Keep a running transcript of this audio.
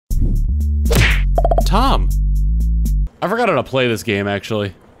Tom? I forgot how to play this game,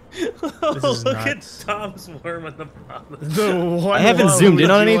 actually. Look at Tom's worm on the bottom. I haven't zoomed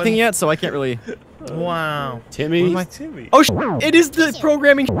in on anything yet, so I can't really... Wow. Timmy? Timmy? Oh, it is the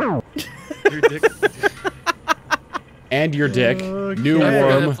programming. Your dick. And your dick. Okay. New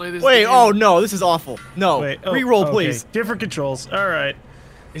worm. Wait, oh no, this is awful. No, re-roll, please. Different controls. All right.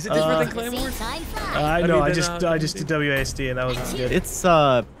 Is it different than Claymore? No, I just did WASD and that was good.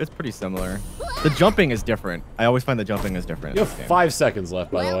 It's pretty similar. The jumping is different. I always find the jumping is different. You have 5 seconds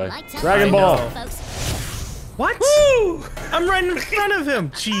left, by the way. Dragon Ball. What? Woo! I'm right in front of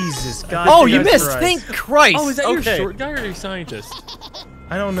him. Jesus, God. Oh, you missed. Thank Christ. Oh, is that your short guy or your scientist?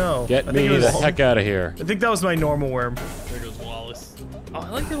 I don't know. Get me the heck out of here. I think that was my normal worm. There goes Wallace. Oh, I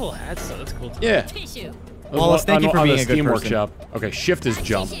like your little hat stuff. That's cool. Yeah. Wallace, thank you for being a good person. Workshop. Okay, shift is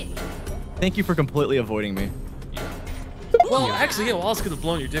jump. Thank you for completely avoiding me. Well, actually, yeah, Wallace could have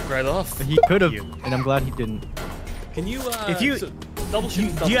blown your dick right off. He could have, and I'm glad he didn't. Can you, if you, double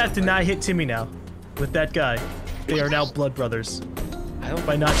shift, you have to not hit Timmy now. With that guy. They are now blood brothers. I don't.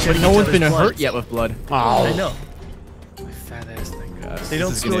 By not shedding no one's been blood. hurt yet with blood. Oh. I know. My fat ass thing. They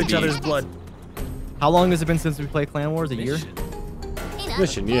don't spill each other's blood. How long has it been since we played Clan Wars? A year?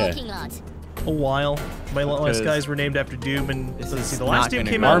 Mission, yeah. A while. My last guys were named after Doom, and let's see, the last Doom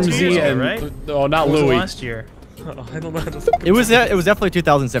came out out 2 years ago, right? Oh, not What was Louis. last year. Oh, I don't know. It was definitely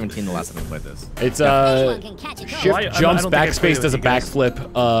 2017 the last time we played this. It's shift jumps, backspace does a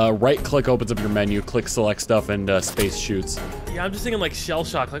backflip, right click opens up your menu, click select stuff, and space shoots. Yeah, I'm just thinking like shell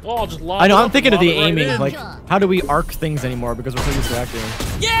shock, like I'll just lob. I know, I'm thinking of the aiming, like how do we arc things anymore because we're so used to acting.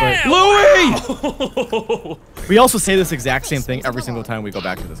 Yeah, Louis! We also say this exact same thing every single time we go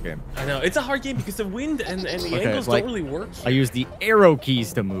back to this game. I know, it's a hard game because the wind and the angles like, don't really work. I use the arrow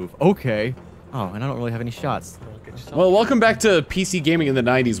keys to move. Okay. Oh, and I don't really have any shots. Well, welcome back to PC gaming in the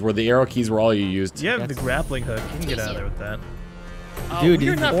 90s where the arrow keys were all you used. You have the grappling hook. You can get out of there with that. Dude,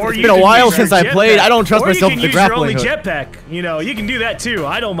 it's been a while since I played. I don't trust myself with the grappling hook. Or you can use your only jetpack. You know, you can do that too.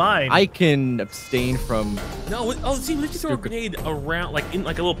 I don't mind. I can abstain from... No, see, we just throw a grenade around, like in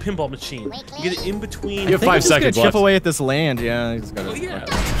like a little pinball machine. You get it in between. You have 5 seconds chip left. away at this land, yeah. I just gotta, Oh, yeah.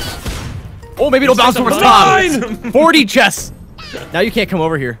 Oh, maybe it'll bounce over the top. 40 chests. Now you can't come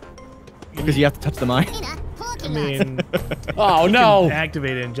over here because you have to touch the mine. I mean, oh no!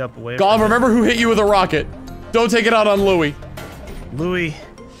 Activate it and jump away. Galm, remember who hit you with a rocket? Don't take it out on Louis. Louis.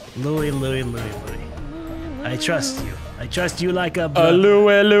 I trust you. I trust you like a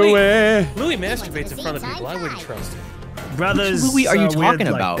Louis. Louis masturbates in front of people. I wouldn't trust him. Brothers. Which Louis are you talking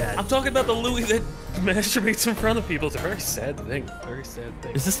about? Like I'm talking about the Louis that masturbates in front of people. It's a very sad thing. Very sad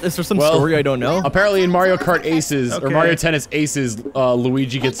thing. Is there some story I don't know? Apparently in Mario Kart Aces, or Mario Tennis Aces,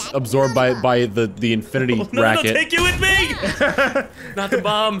 Luigi gets absorbed by the infinity racket. No, take you with me! Not the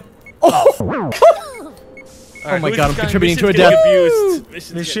bomb. Oh! Oh my god, I'm contributing to a death.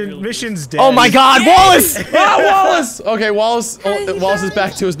 Mission's dead. Oh my god, Wallace! Wallace! Okay, Wallace is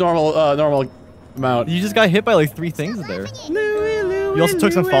back to his normal amount. You just got hit by like 3 things there. You also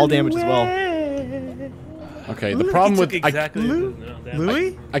took some fall damage as well. Okay, the problem with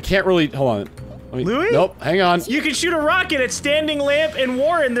Louis? I can't really hold on. Louis? Nope, hang on. You can shoot a rocket at Standing Lamp and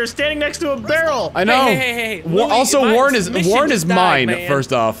Warren. They're standing next to a barrel. I know. Hey, Louis, also, Warren is mine. Man.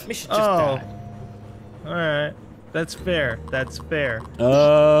 First off. Oh. All right, that's fair. That's fair.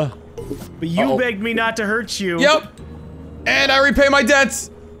 But you begged me not to hurt you. Yep. And I repay my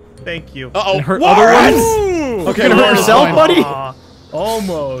debts. Thank you. Uh-oh. Hurt other ones? Okay, hurt yourself, buddy?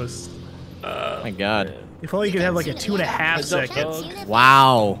 Almost. My god. If only you could have like a 2.5 seconds.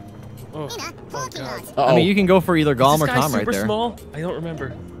 Wow. Oh god. I mean, you can go for either Galm or Tom right there. Small? I don't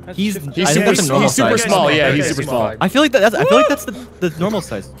remember. He's super small. Yeah, he's super small. I feel like that's the normal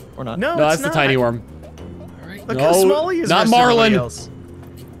size, or not? No, that's the tiny worm. Look how small he is. Not Marlin.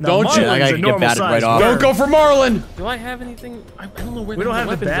 Don't you? I gotta get batted right off. Don't go for Marlin. Do I have anything? I don't know where we don't have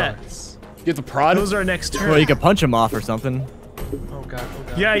the weapons bats. You have the prod. Those are our next turn. Well, you could punch him off or something. Oh god.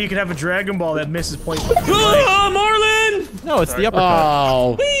 Yeah, you could have a Dragon Ball that misses point. Marlin! No, it's the uppercut.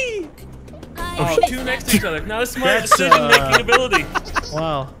 Oh. Oh, 2 next to each other. Now this is my decision-making ability.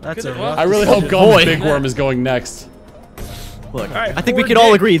 Wow, that's a rough I really hope Galm's Big Worm is going next. Look, I think we can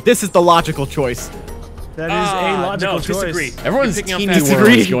all agree this is the logical choice. That is a logical choice. Disagree. Everyone's teeny worm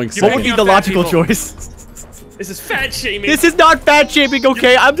is going What second. would be the logical choice? This is fat shaming. This is not fat shaming,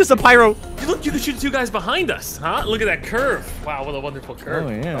 okay? I'm just a pyro. Look, you can shoot 2 guys behind us, huh? Look at that curve. Wow, what a wonderful curve. Oh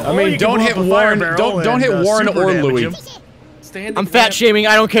yeah. I mean, don't hit Warren. Don't hit Warren or Louis. I'm fat shaming.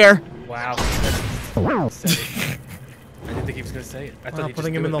 I don't care. Wow. I didn't think he was gonna say it. I thought he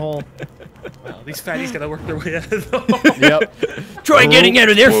putting him in the hole. Wow, these fatties gotta work their way out of the hole. Yep. Try getting out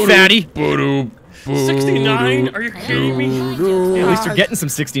of there, fatty. 69? Are you kidding me? At least you're getting some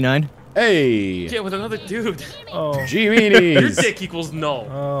 69. Hey. Yeah, with another dude. Oh. G-meanies. Your dick equals null.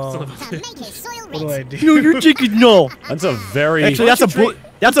 Oh. Son of a bitch. What do I do? No, your dick is null. That's a very... Actually, that's a drain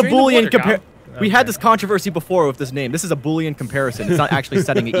Boolean the compare. water, We had this controversy before with this name. This is a Boolean comparison. It's not actually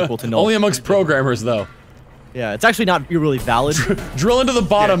setting it equal to null. Only amongst programmers, though. Yeah, it's actually not really valid. Drill into the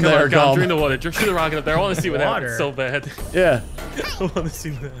bottom there, Galm. Drain the water. Just shoot the rocket up there. I want to see what happens so bad. Yeah. I want to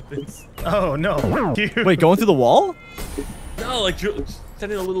see what happens. Oh, no. Wait, going through the wall? No, like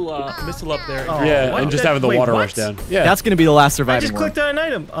sending a little missile up there. Oh. Yeah, what? and just having the Wait, water what? rush down. Yeah. That's gonna be the last I surviving just one. clicked on an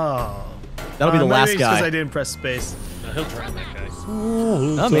item. Oh. That'll be the last maybe guy. because I didn't press space. No, he'll drown that guy.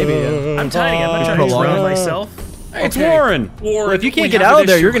 Oh, maybe. Yeah. I'm tiny. I'm not trying to prolong drown it. myself. Hey, it's Warren. Well, if you can't get out of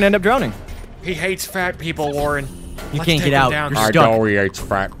there, you're gonna end up drowning. He hates fat people, Warren. You Let's can't take get him out. down. You're I stuck. know he hates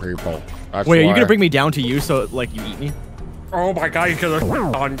fat people. That's Wait, are you why. gonna bring me down to you so like you eat me? Oh my god, he's gonna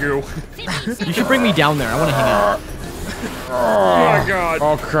on you. You should bring me down there. I want to hang out. Oh my god.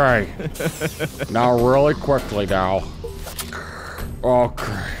 Okay. Now, really quickly now.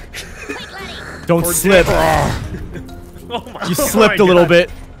 Okay. Don't slip. Oh my You god. slipped a little bit.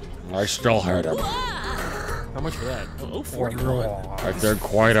 I still hit him. How much for that? Oh, 41. I did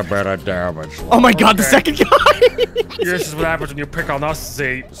quite a bit of damage. Oh my god, the second guy. This is what happens when you pick on us,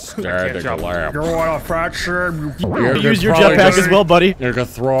 see. Standing lamp. want a fracture? You Use your jetpack as well, buddy. You could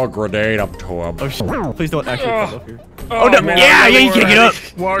throw a grenade up to him. Oh shit! Please don't actually come up here. Oh no! man, Yeah, you can't get up.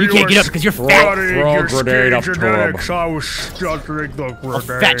 While You can't get up because you're fat. Throw a grenade up to him. I was stuttering the I'll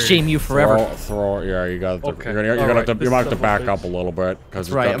grenade. fat shame you forever. Throw. Yeah, you got. Okay. You're gonna have to. You might have to back up a little bit because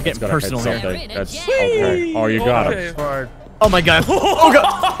That's right, I'm getting personal here. That's okay. Oh, you got him. Fine. Oh my god. Oh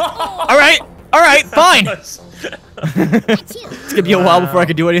god. All right, fine. It's gonna be a while before I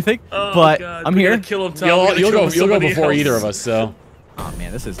can do anything, but God. I'm We here. gotta kill him, Tom. We gotta You'll kill go. him with You'll go somebody before else. either of us. So. Oh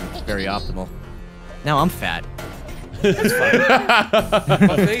man, this isn't very optimal. Now I'm fat.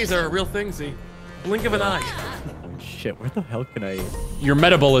 Buffets are a real thing, see. Blink of an eye. Oh shit, where the hell can I? Your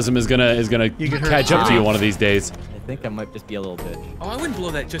metabolism is gonna catch up to you one of these days. I think I might just be a little bitch. Oh, I wouldn't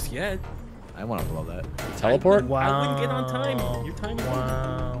blow that just yet. I want to blow that. Teleport. Wow. I wouldn't get on time. Your time is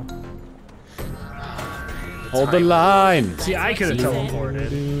Wow. Hold the line. See, I could have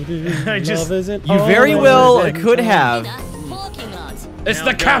teleported. I just. You very well could have. It's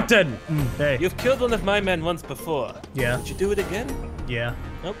the captain. Hey. You've killed one of my men once before. Yeah. Did you do it again? Yeah.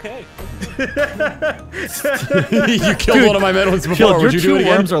 Okay. You killed one of my men once before. Chill, your Would you do two it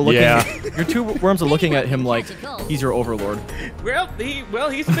again? worms are looking. Yeah. Your two worms are looking at him like he's your overlord. Well,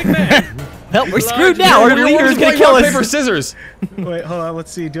 he's a big man. Hell, we're screwed now. Our Your leader is worms gonna play kill rock, us. paper, scissors. Wait, hold on.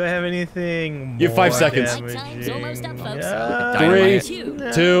 Let's see. Do I have anything? You have 5 more seconds. damaging? Almost up, folks. Yeah.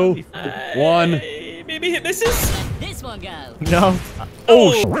 3, 2, 1. Maybe hit misses. This one go. No.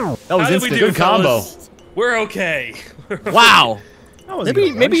 Oh, that was How did we instant. do, Good combo. fellas? We're okay. Wow. That wasn't Maybe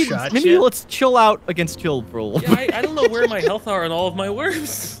a maybe one-shot maybe shit. let's chill out against chill for a little Yeah, bit. I don't know where my health are on all of my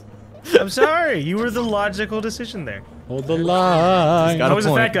worms. I'm sorry. You were the logical decision there. Hold the line. Got I a was a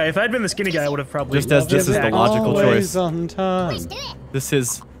point. fat guy. If I'd been the skinny guy, I would have probably. Just as this is the logical Always choice. on time. This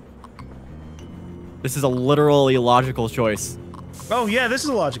is a literal illogical choice. Oh yeah, this is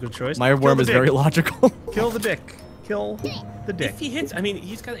a logical choice. My Kill worm the is dick. very logical. Kill the dick. Kill the dick. If he hits, I mean,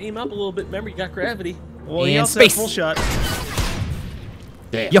 he's got to aim up a little bit. Remember, you got gravity. Well, he And also space. has full shot.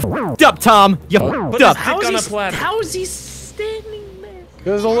 Damn. You f***ed up, Tom. You f***ed up. How on a platter. How is he standing there?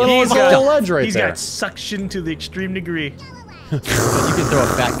 There's a little He's got- ledge right He's there. got suction to the extreme degree. You can throw a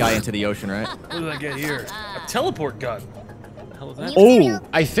fat guy into the ocean, right? What did I get here? A teleport gun. What the hell is that? Oh.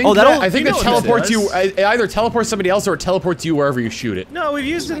 I think Oh, that'll- that, I think you that know what teleports this you. does. It either teleports somebody else or it teleports you wherever you shoot it. No, we've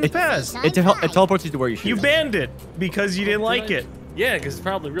used it in the past. It teleports you to where you shoot. You banned it because you didn't like it. Yeah, because it's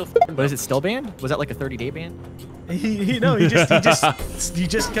probably real. But is it still banned? Was that like a 30-day ban? He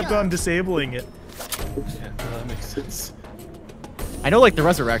just kept on disabling it. Yeah, that makes sense. I know, like the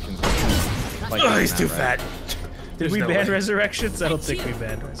resurrections. Like, Oh, he's too right? fat. Did There's we no ban way. resurrections? I don't think we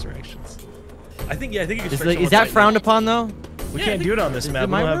banned resurrections. I think you can. Is, stretch like, is someone's that lightning. frowned upon though? We Yeah, I can't think- do it on this map.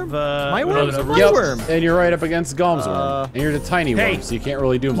 We my don't worm? have, My we worm? don't have My a- worm. And you're right up against Galm's worm. And you're the tiny hey, worm, so you can't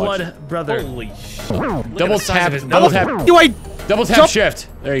really do much. Blood brother. Holy shit. Double tap. his Double nose. tap. Do I? Double tap Jump. shift.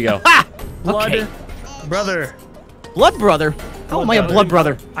 There you go. Ah! Blood Okay. brother. Blood brother. How am I a blood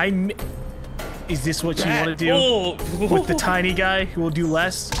brother? Is this what you want to do? Oh. With the tiny guy who will do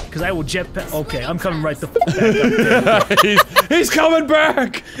less? Because I will jetpack. Okay, I'm coming right the f back up. he's coming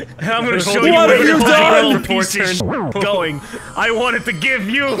back. And I'm going to show What you have where you the done? little piece of sh going. I wanted to give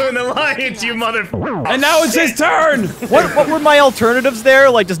you an alliance, you mother. And now it's his turn. What were my alternatives there?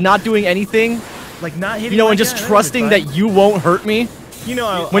 Like just not doing anything? Like not hitting. You know, my and just guy, trusting that'd that you won't hurt me? be You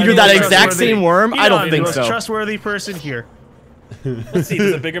know, When you're that exact same worm, I don't think so. Trustworthy person here. Let's see,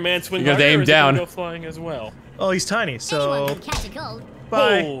 does a bigger man swing You gotta harder, aim or is he gonna down. go flying as well? Oh, he's tiny, so Bye.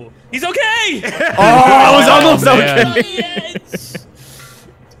 bye. Oh, he's okay! Oh, I was almost man. okay. Yes!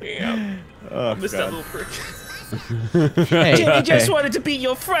 Damn. Oh, Missed that little prick. Hey, Jimmy just hey. wanted to be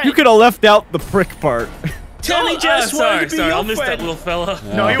your friend. You could have left out the prick part. Johnny just wanted to be I'll your miss that friend. little fella.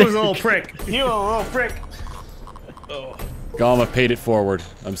 No, he was a little prick. You were a little prick. Oh. Galm, paid it forward.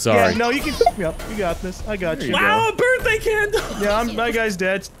 I'm sorry. Yeah, no, you can pick me up. You got this. I got you. Wow, a birthday candle! Yeah, my guy's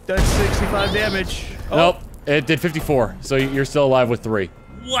dead. That's 65 damage. Nope, it did 54, so you're still alive with 3.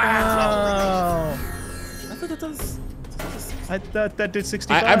 Wow! Oh. I thought that does... I thought that did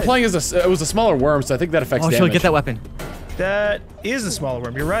 65. I'm playing as it was a smaller worm, so I think that affects Oh, damage. she'll get that weapon. That is a smaller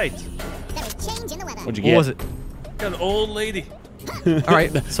worm. You're right. What'd you What get? was it? Got an old lady. All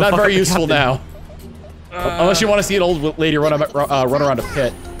right. So Not fuck very up the useful captain. now. Unless you want to see an old lady run around a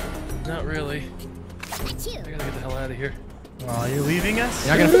pit. Not really. I gotta get the hell out of here. Oh, you're leaving us?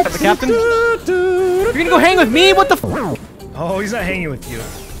 You're not gonna fuck up the captain? You're gonna go hang with me? What the f? Oh, he's not hanging with you.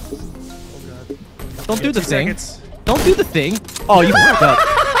 Don't do the 2 thing. seconds. Don't do the thing. Oh, you fucked up.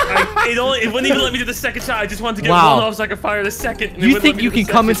 It wouldn't even let me do the second shot. I just wanted to get Wow. one off so I could fire the second. And it You wouldn't think let me you do the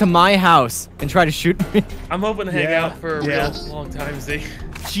can come second. into my house and try to shoot me? I'm hoping to hang Yeah, out for a yeah. real long time, Z.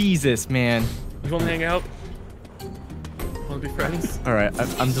 Jesus, man. You want to hang out? Want to be friends? All right,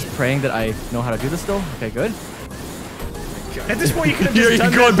 I'm just praying that I know how to do this still. Okay, good. At this point, you could have You're just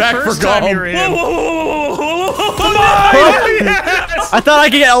done going that back the for first time Galm. you were in. Whoa, whoa, whoa, whoa, whoa, whoa, Yes! I thought I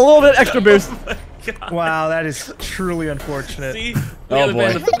could get a little bit extra boost. Wow, that is truly unfortunate. See? We Oh, gotta boy.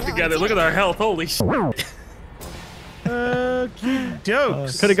 band the together. Look at our health. Holy shit.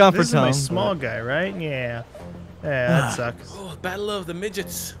 Jokes. Coulda gone for This is my Tom, small guy, right? Yeah. Yeah, that sucks. Oh, battle of the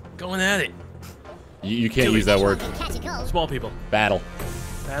midgets. Going at it. You can't use that word. Small people. Battle.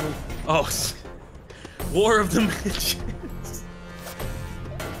 Battle. Oh. War of the midgets.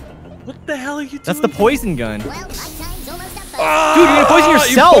 What the hell are you doing? That's the poison gun. Well, my time's almost up. Dude, you're gonna poison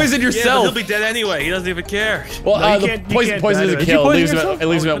yourself. You poisoned Yeah, but yourself. he'll be dead anyway. He doesn't even care. Well, No, you the can't- you poison can't doesn't die to it. kill. It poison leaves him yourself? at, it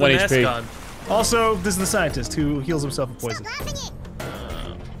leaves him at Put 1 a mask HP. on. Also, this is the scientist who heals himself with poison.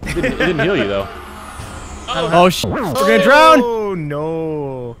 It didn't heal you though. Oh, sh! We're gonna drown. Oh,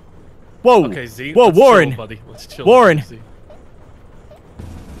 no. Whoa. Okay, Z. Whoa, let's Warren. Chill, buddy. Let's chill. Warren. Z.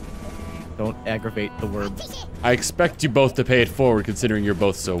 Don't aggravate the word. I expect you both to pay it forward, considering you're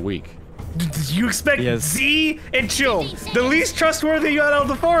both so weak. Did you expect Yes. Z and Chum, the least trustworthy out of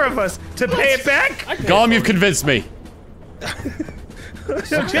the 4 of us, to pay it back? Galm, you've convinced me.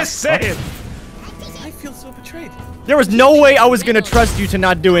 I'm just saying. I feel so betrayed. There was no way I was gonna trust you to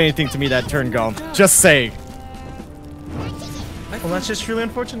not do anything to me that turn, Galm. Just saying. Well, that's just truly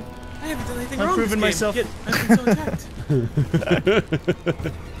unfortunate. I haven't done anything I'm wrong. proving this game, myself. yet I've been so attacked.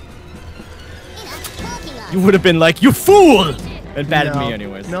 You would have been like, you fool! And batted me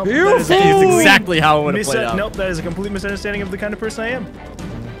anyways. Nope, That that is is a exactly how it would have played out. Nope, that is a complete misunderstanding of the kind of person I am.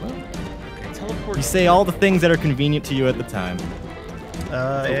 Teleport. You say all the things that are convenient to you at the time. we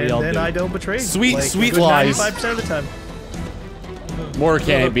And all then do. I don't betray. Sweet, like, sweet a good lies. 95% of the time. More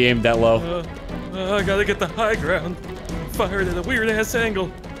can't be aimed that low. I gotta get the high ground. Fired at a weird ass angle.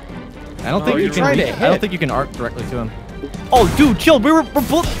 I don't think you you're can. trying to I don't hit. think you can arc directly to him. Oh, dude, chill. We're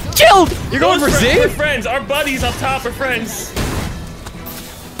both chilled. You're going for Z? We're friends. Our buddies up top are friends.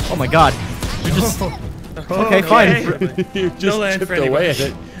 Oh my God. You're just okay. Fine. You just land chipped for away at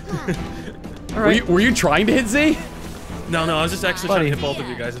anybody. it. Were you trying to hit Z? No, I was just actually trying to hit both of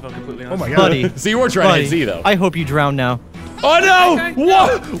you guys, if I'm completely honest. Oh my god. Buddy. So you were trying to Buddy, hit Z though. I hope you drown now. Oh no!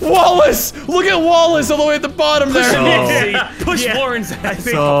 Okay. Wallace! Look at Wallace all the way at the bottom there. Yeah. Push Yeah. Warren's I ass.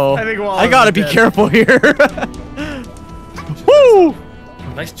 think, So I think Wallace I gotta is be dead. careful here. Woo!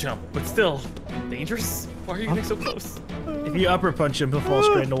 Nice jump, but still dangerous. Why are you getting so close? If you upper punch him, he'll fall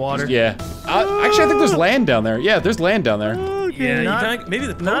straight into water. Yeah. Actually, I think there's land down there. Yeah, there's land down there. Yeah, Not- you kinda, maybe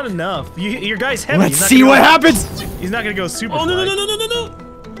the Not poke. enough. Your guy's heavy. Let's He's not see gonna what go- happens. He's not gonna go super Oh no fly.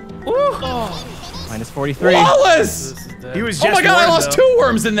 no! Oh, Minus 43. Wallace! this is dead. He was Oh just my god, I warned, lost though. 2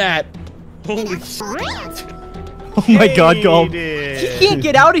 worms in that. Holy shit! Oh my God, Galm. He He did. can't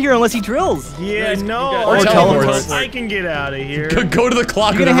get out of here unless he drills. Yeah, You no. got- Or I- teleports. I can get out of here. Go to the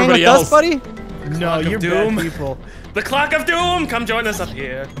clock You with gonna hang everybody with else. us, buddy? No, Clock of you're Doom. bad people. The clock of doom! Come join us up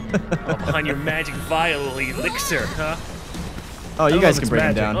here. Oh, behind your magic vial elixir, huh? Oh, I you don't guys know can if bring him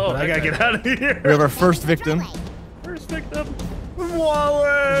it's down. magic, but I gotta okay. get out of We here. have our first victim. First victim.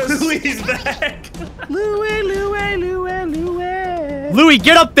 Wallace. Louis back. Louie, Louie, Louie, Louie. Louis,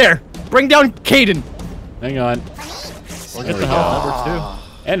 get up there. Bring down Caden. Hang on. Or get the hell number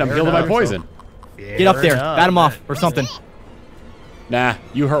And I'm healed of my poison. two. Get up there. Bat him off or something. Nah,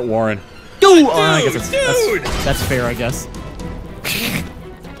 you hurt Warren. Dude, Dude, that's fair, I guess.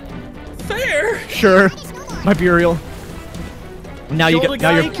 Fair. Sure. Might be real. Now you Kill the get.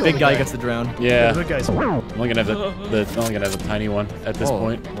 Now guy, your kill big the guy guy. gets to drown. Yeah. The guys. I'm only gonna have only gonna have a tiny one at this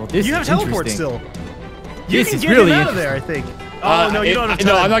point. Well, this You have is teleport interesting. still. You This can is get really him out of there, I think. Oh no, you don't have time.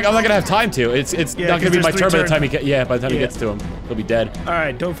 No, I'm not gonna have time to. It's Yeah, not gonna 'cause be my there's turn by the 3 time he get. Yeah, by the time he Yeah. gets to him, he'll be dead. All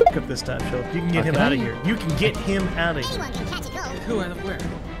right, don't fuck up this time, Phil. You can get him Okay. out of here. You can get him out of here. Anyone can catch a ghost. Who out of where?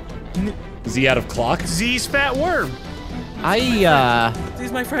 Z out of clock. Z's fat worm.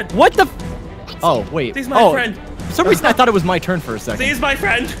 He's my friend. What the? Oh wait. He's my friend. For some reason, I thought it was my turn for a second. He's my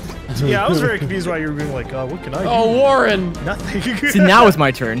friend. Yeah, I was very confused why you were being like, oh, what can I do? Oh, Warren. Nothing. See, now it's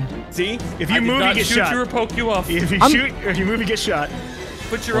my turn. See? If you I did move, you not get shoot shot. you or poke you off. If you shoot or if you move, you get shot.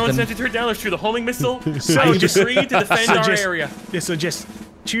 Put your Well, own then- sentry turret down. Let's shoot a homing missile. So I just- agree to defend so our just- area. Yeah, so just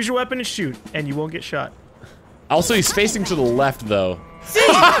choose your weapon and shoot, and you won't get shot. Also, he's facing to the left, though.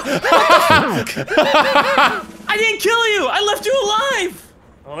 I didn't kill you. I left you alive.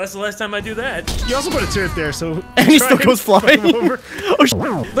 Well, that's the last time I do that. You also put a turret there, so And he try still goes flying. over. Oh,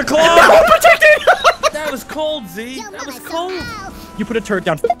 The claw. That was cold, Z. That was cold. you put a turret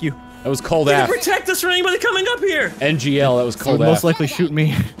down. Fuck you. That was cold You af. protect us from anybody coming up here. NGL. That was Would cold most af. likely shoot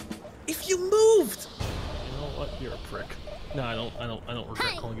me. If you moved. You know what? You're a prick. No, I don't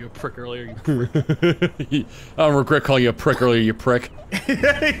regret calling you a prick earlier. You prick. I don't regret calling you a prick earlier, you prick.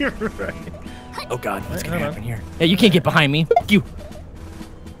 You're right. Oh God, what's gonna hold on. happen here? Yeah, you can't get behind me. Fuck you.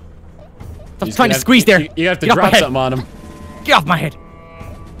 Stop He's trying gonna to have- squeeze there. You have to Get off my drop head. something on him. Get off my head.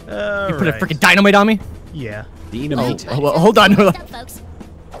 You put a freaking dynamite on me. Yeah. Dynamite. Oh, well, hold on. Stop, folks.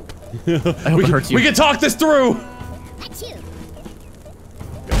 I hope it hurts you. We can talk this through. That's you.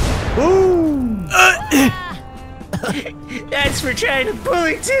 That's for trying to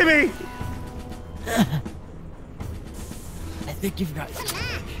bully Timmy. I think you've got.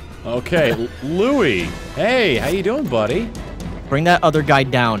 Okay, Louie. Hey, how you doing, buddy? Bring that other guy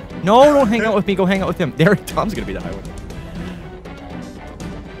down. No, don't hang out with me. Go hang out with him. There, Tom's gonna be the high one.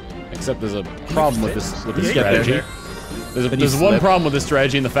 Except there's a problem with this Yeah, strategy. there. There's Then you one slip. problem with this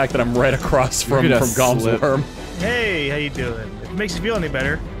strategy, and the fact that I'm right across from gonna Galm's slip. worm. Hey, how you doing? If it makes you feel any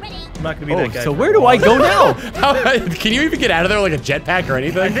better, I'm not gonna be Oh, that guy. so for where a do I while. go now? Can you even get out of there like a jetpack or I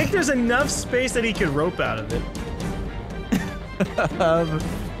anything? think there's enough space that he could rope out of it.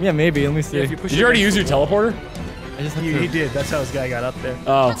 Yeah, maybe. Let me see. Yeah, if you push Did you already use your teleporter? I just have He to. did. That's how his guy got up there.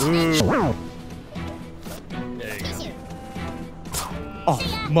 Oh. There you go. Oh,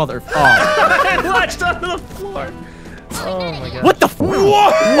 mother. Oh. I latched onto the floor. Oh my god. What the?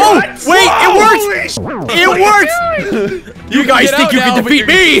 Oh, wait! It works! It works! You guys get think out you now, can but defeat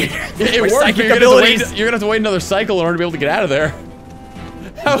me? It My worked, psychic but you're abilities. gonna have to wait another cycle in order to be able to get out of there.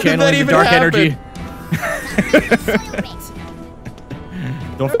 How did that Channeling the even dark happen? energy. Soil rich.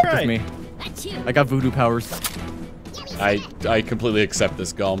 Don't fuck with Alright. me. That's you. I got voodoo powers. I completely accept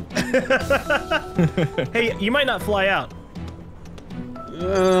this, Galm. Hey, you might not fly out.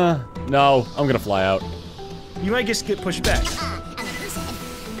 No, I'm gonna fly out. You might just get pushed back.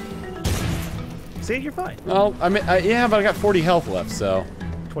 See, you're fine. Well, I mean, yeah, but I got 40 health left, so.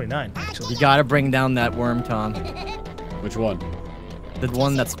 29, actually. You gotta bring down that worm, Tom. Which one? The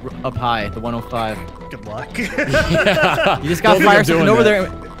one that's up high, the 105. Good luck. You just gotta Don't think fire I'm something doing over that. there.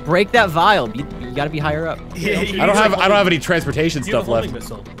 And break that vial. You gotta be higher up. Yeah, I don't have any transportation You have stuff a homing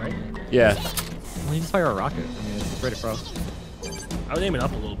left. missile, right? Yeah. Well, you just fire a rocket. I mean, it's right across. I would aim it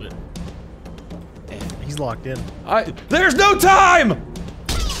up a little bit. He's locked in. There's no time!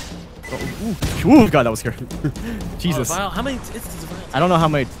 Ooh, God, that was scary. Jesus. Oh, how many hits does a vial? I don't know how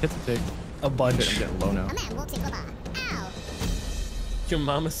many hits it takes. A I'm bunch. getting low now. A man won't take over. Ow. Your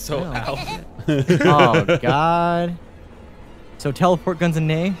mama's so Yeah. out. Oh, God. So teleport guns and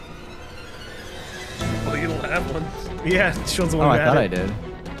nay? Oh, you don't have one. Yeah, Sean's the Oh, one who I had thought it. I did.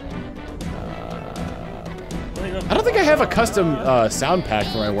 I don't think I have a custom sound pack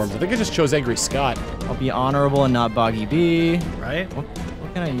for my worms. I think I just chose Angry Scott. I'll be honorable and not Boggy B. Right? What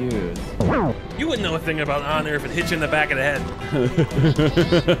can I use? You wouldn't know a thing about honor if it hit you in the back of the head.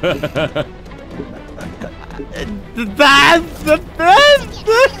 That's the best!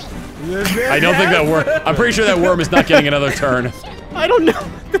 I don't think that worm. I'm pretty sure that worm is not getting another turn. I don't know.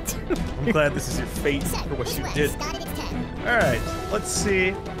 I'm glad this is your fate for what you did. Started its turn. Alright, let's see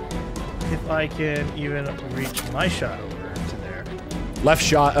if I can even reach my shot over to there. Left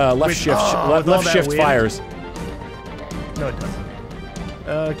shot. Left With- shift. oh, with all left that shift wind. fires. No, it doesn't.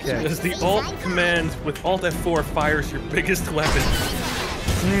 Okay. Because the alt command with alt F4 fires your biggest weapon.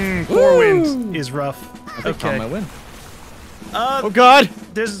 4 wind is rough. I found my win. Uh, Oh, God!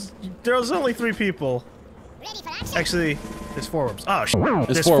 there's only 3 people. Ready for action? Actually, There's 4 worms. Oh,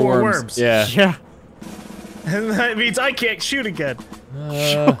 There's 4 worms. Yeah. Yeah. And that means I can't shoot again.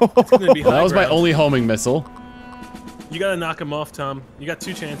 It's gonna be high That was my ground. only homing missile. You gotta knock him off, Tom. You got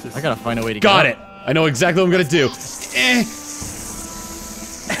 2 chances. I gotta find a way to Got get it. I know exactly what I'm gonna do.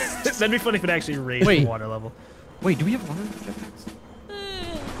 That'd be funny if it actually raised the water level. Wait, do we have water jetpacks?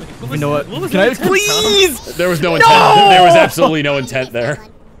 What You know what? was Can the I intent, please? There was no intent. There was absolutely no intent there. Tom?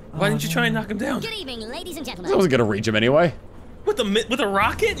 Why didn't you try and knock him down? Good evening, ladies and I gentlemen. wasn't gonna reach him anyway. With a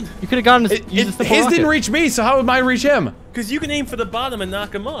rocket? You could have gotten his. His didn't reach me, so how would mine reach him? Because you can aim for the bottom and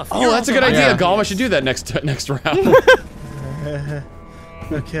knock him off. Oh, that's a good idea, Yeah. Galm. I should do that next round.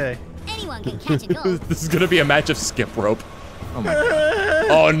 Okay. Anyone can catch a goal. This is gonna be a match of skip rope. Oh my god.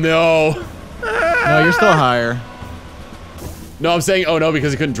 Oh no. No, you're still higher. No, I'm saying oh no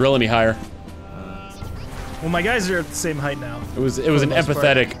because he couldn't drill any higher. Well, my guys are at the same height now. It was an most part.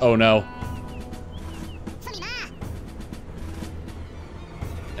 empathetic oh no.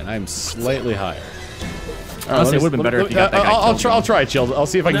 And I'm slightly higher. Honestly, it would've been better if you got that guy I'll killed. try, Chill. I'll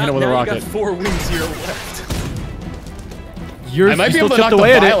see if I can hit him with a now rocket. You got 4 wings here left. I might be able to knock the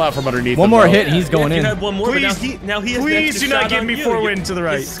vial out from underneath. One him, more though. hit and he's going You in. had one more, but Please, now he has the please extra do not shot give on me you. 4 wind to the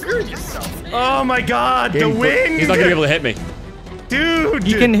right. You screwed yourself. Oh my god, the Game- wind! He's not gonna be able to hit me. Dude!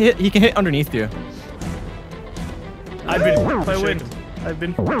 He can hit underneath you. I've been hit by wind. I've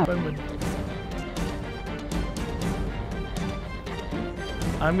been hit by wind.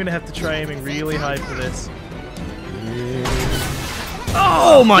 I'm gonna have to try aiming really high for this.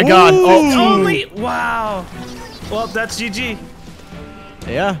 Oh my god. Oh. Only wow. Well, that's GG.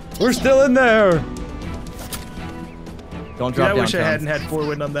 Yeah. We're still in there. Don't Dude, drop I down. wish I Tom. hadn't had 4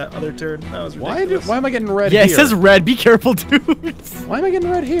 wind on that other turn. That was ridiculous. Why am I getting red Yeah, here? it says red. Be careful, dude. Why am I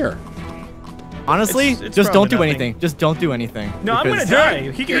getting red here? Honestly, It's just don't probably do nothing. anything. Just don't do anything. No, I'm gonna because- die.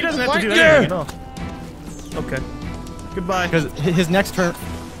 He doesn't have to do anything at all. Okay. Goodbye. Because his next turn.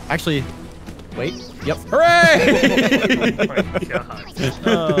 Actually, wait. Yep. Hooray! Oh my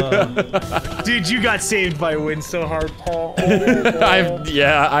god. Dude, you got saved by wind so hard, Paul. I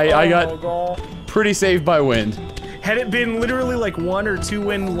got pretty saved by wind. Had it been literally like 1 or 2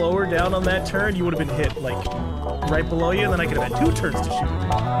 wind lower down on that turn, you would have been hit like right below you, and then I could have had 2 turns to shoot.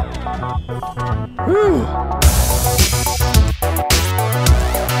 Whew.